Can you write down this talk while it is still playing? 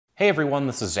Hey everyone,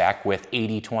 this is Zach with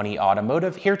 8020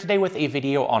 Automotive, here today with a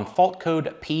video on fault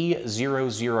code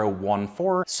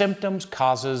P0014, symptoms,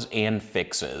 causes, and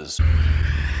fixes.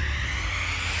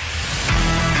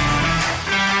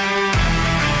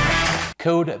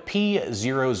 Code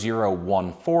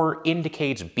P0014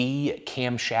 indicates B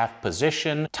camshaft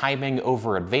position, timing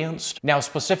over advanced. Now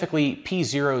specifically,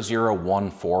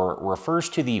 P0014 refers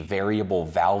to the variable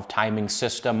valve timing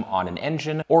system on an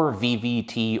engine, or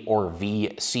VVT or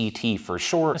VCT for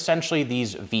short. Essentially,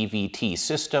 these VVT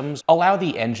systems allow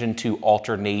the engine to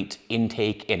alternate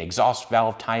intake and exhaust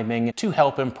valve timing to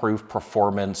help improve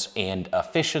performance and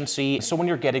efficiency. So when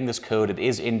you're getting this code, it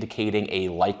is indicating a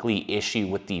likely issue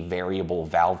with the variable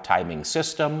valve timing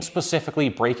system. Specifically,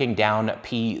 breaking down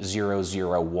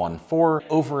P0014,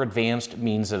 over advanced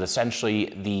means that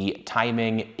essentially the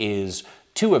timing is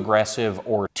too aggressive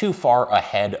or too far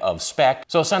ahead of spec.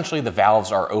 So essentially the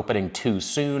valves are opening too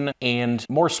soon, and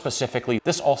more specifically,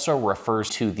 this also refers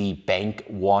to the bank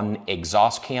 1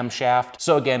 exhaust camshaft.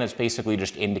 So again, it's basically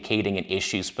just indicating an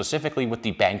issue specifically with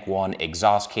the bank 1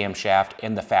 exhaust camshaft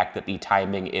and the fact that the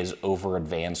timing is over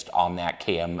advanced on that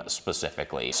cam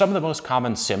specifically. Some of the most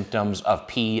common symptoms of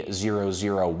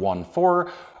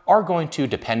P0014 are going to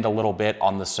depend a little bit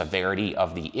on the severity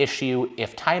of the issue.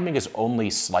 If timing is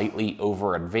only slightly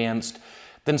over advanced,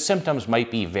 then symptoms might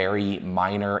be very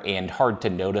minor and hard to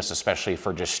notice, especially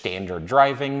for just standard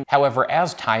driving. However,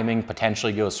 as timing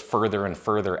potentially goes further and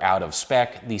further out of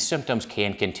spec, the symptoms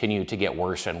can continue to get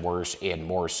worse and worse and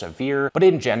more severe. But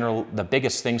in general, the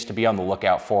biggest things to be on the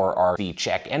lookout for are the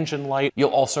check engine light. You'll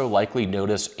also likely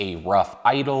notice a rough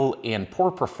idle and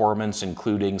poor performance,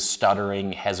 including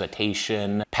stuttering,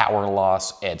 hesitation, power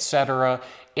loss, etc.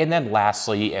 And then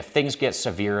lastly, if things get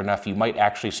severe enough, you might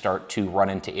actually start to run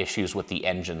into issues with the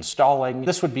engine stalling.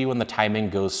 This would be when the timing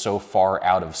goes so far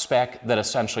out of spec that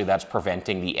essentially that's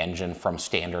preventing the engine from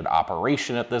standard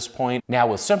operation at this point. Now,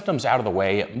 with symptoms out of the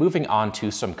way, moving on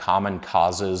to some common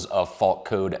causes of fault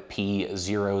code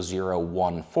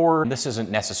P0014. This isn't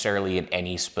necessarily in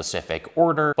any specific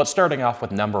order, but starting off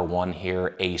with number 1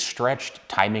 here, a stretched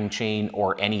timing chain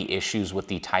or any issues with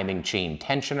the timing chain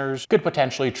tensioners could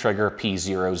potentially trigger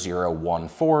P0014.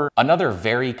 Another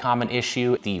very common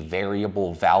issue, the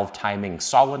variable valve timing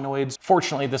solenoids.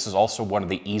 Fortunately, this is also one of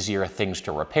the easier things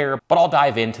to repair, but I'll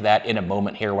dive into that in a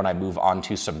moment here when I move on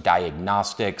to some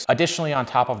diagnostics. Additionally, on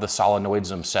top of the solenoids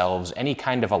themselves, any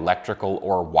kind of electrical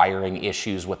or wiring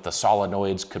issues with the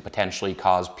solenoids could potentially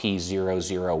cause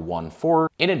P0014.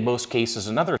 And in most cases,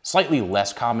 another slightly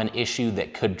less common issue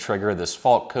that could trigger this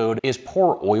fault code is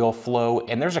poor oil flow,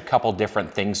 and there's a couple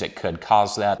different things that could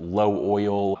cause that. Low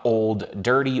oil, old,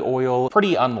 dirty oil.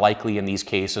 Pretty unlikely in these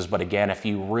cases, but again, if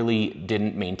you really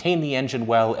didn't maintain the engine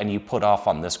well and you put off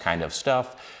on this kind of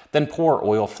stuff, then poor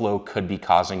oil flow could be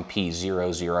causing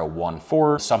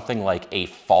P0014. Something like a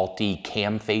faulty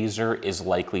cam phaser is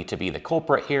likely to be the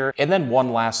culprit here. And then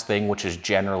one last thing, which is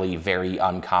generally very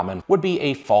uncommon, would be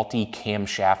a faulty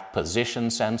camshaft position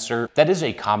sensor. That is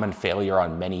a common failure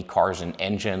on many cars and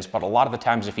engines, but a lot of the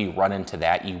times if you run into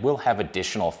that, you will have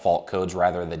additional fault codes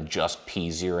rather than just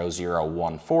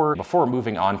P0014. Before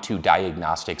moving on to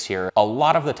diagnostics here, a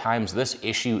lot of the times this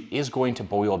issue is going to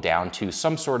boil down to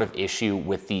some sort of issue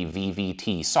with the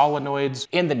VVT solenoids,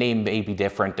 and the name may be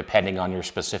different depending on your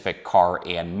specific car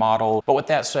and model. But with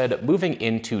that said, moving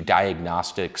into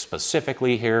diagnostics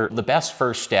specifically here, the best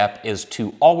first step is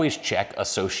to always check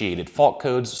associated fault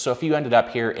codes. So if you ended up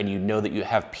here and you know that you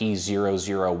have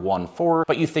P0014,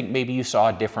 but you think maybe you saw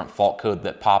a different fault code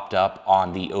that popped up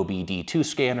on the OBD2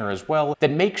 scanner as well,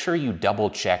 then make sure you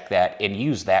double check that and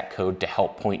use that code to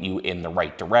help point you in the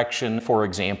right direction. For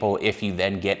example, if you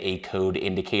then get a code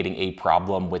indicating a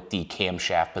problem with the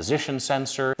camshaft position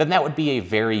sensor, then that would be a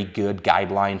very good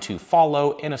guideline to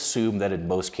follow and assume that in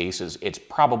most cases it's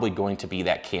probably going to be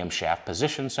that camshaft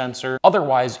position sensor.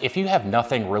 Otherwise, if you have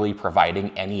nothing really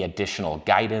providing any additional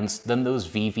guidance, then those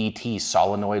VVT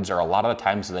solenoids are a lot of the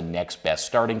times the next best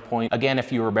starting point. Again, if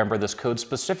you remember, this code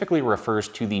specifically refers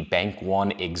to the bank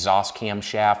 1 exhaust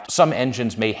camshaft. Some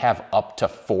engines may have up to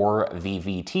 4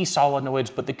 VVT solenoids,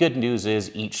 but the good news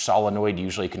is each solenoid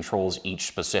usually controls each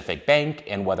specific bank,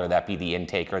 and whether that be the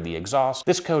intake or the exhaust,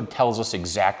 this code tells us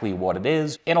exactly what it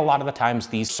is. And a lot of the times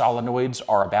these solenoids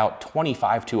are about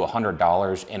 $25 to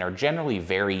 $100 and are generally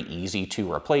very easy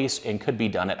to replace and could be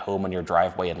done at home in your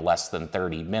driveway in less than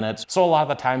 30 minutes. So a lot of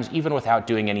the times, even without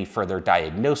doing any further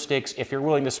diagnostics, if you're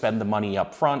willing to spend the money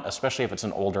up front, especially if it's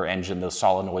an older engine, those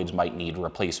solenoids might need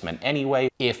replacement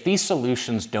anyway. If these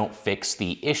solutions don't fix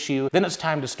the issue, then it's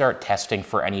time to start testing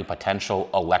for any potential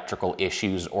electrical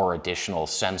issues or additional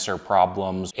sensor problems.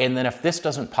 problems. And then if this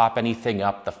doesn't pop anything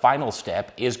up, the final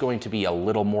step is going to be a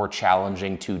little more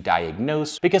challenging to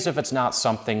diagnose, because if it's not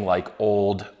something like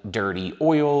old dirty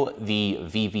oil, the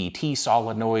VVT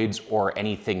solenoids, or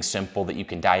anything simple that you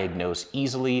can diagnose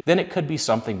easily, then it could be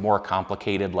something more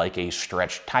complicated like a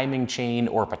stretched timing chain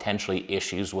or potentially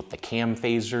issues with the cam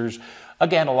phasers.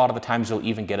 Again, a lot of the times you'll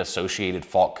even get associated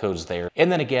fault codes there.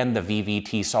 And then again, the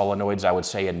VVT solenoids, I would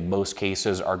say in most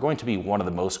cases, are going to be one of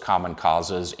the most common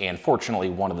causes, and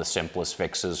fortunately one of the simplest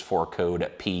fixes for code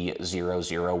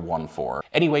P0014.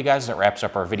 Anyway guys, that wraps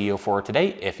up our video for today.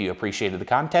 If you appreciated the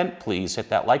content, please hit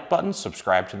that like button,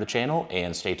 subscribe to the channel,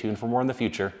 and stay tuned for more in the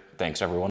future. Thanks everyone.